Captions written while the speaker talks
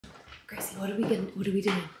Gracie, what are we doing?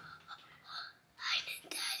 Finding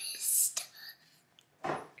Daddy's stuff.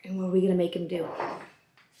 And what are we gonna make him do?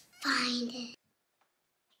 Find it.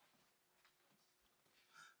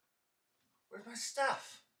 Where's my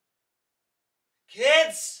stuff?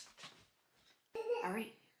 Kids! All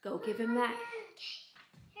right, go give him that.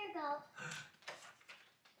 Here you go.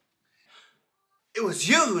 It was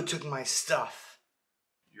you who took my stuff.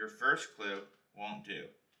 Your first clue won't do.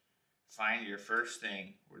 Find your first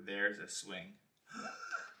thing where there's a swing.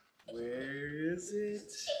 Where is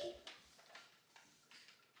it?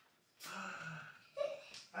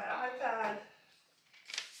 My iPad.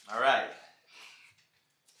 All right.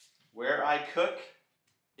 Where I cook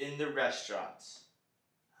in the restaurants.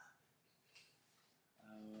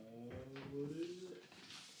 What is it?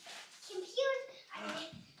 Computer.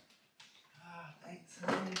 Ah, thanks,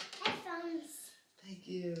 honey. Headphones. Thank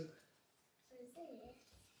you. What is it?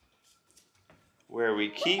 Where we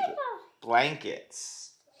keep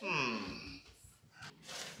blankets.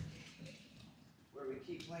 Where we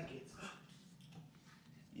keep blankets.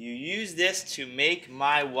 You use this to make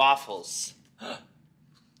my waffles.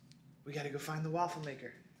 We gotta go find the waffle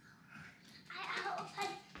maker. I'll open.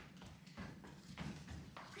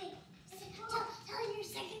 Okay, tell your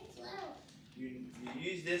second clue. You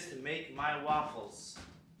use this to make my waffles.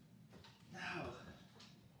 No.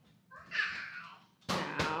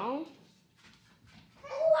 No.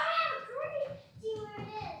 Oh, wow, great. See where it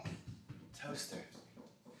is. Toaster.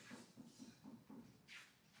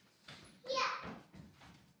 Yeah.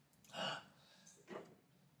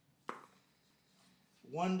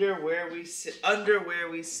 Wonder where we sit. Under where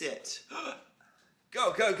we sit.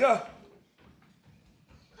 Go, go, go.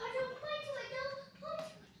 Oh, don't point to it. Don't point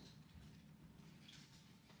to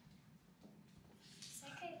it.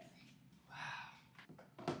 Second.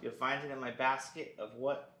 Wow. You'll find it in my basket of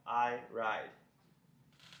what I ride.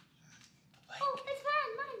 Oh, it's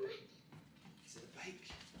mine. Is it a bike?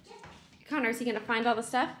 Connor, is he gonna find all the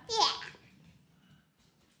stuff? Yeah.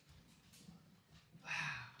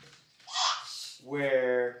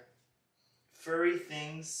 Where furry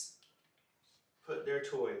things put their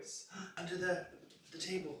toys. Under the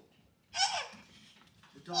table.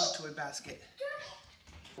 The dog toy basket.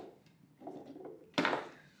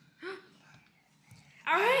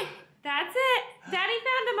 All right, that's it. Daddy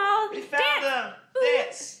found them all. We found them.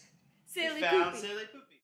 Dance. Silly We found Poopy. Silly Poopy.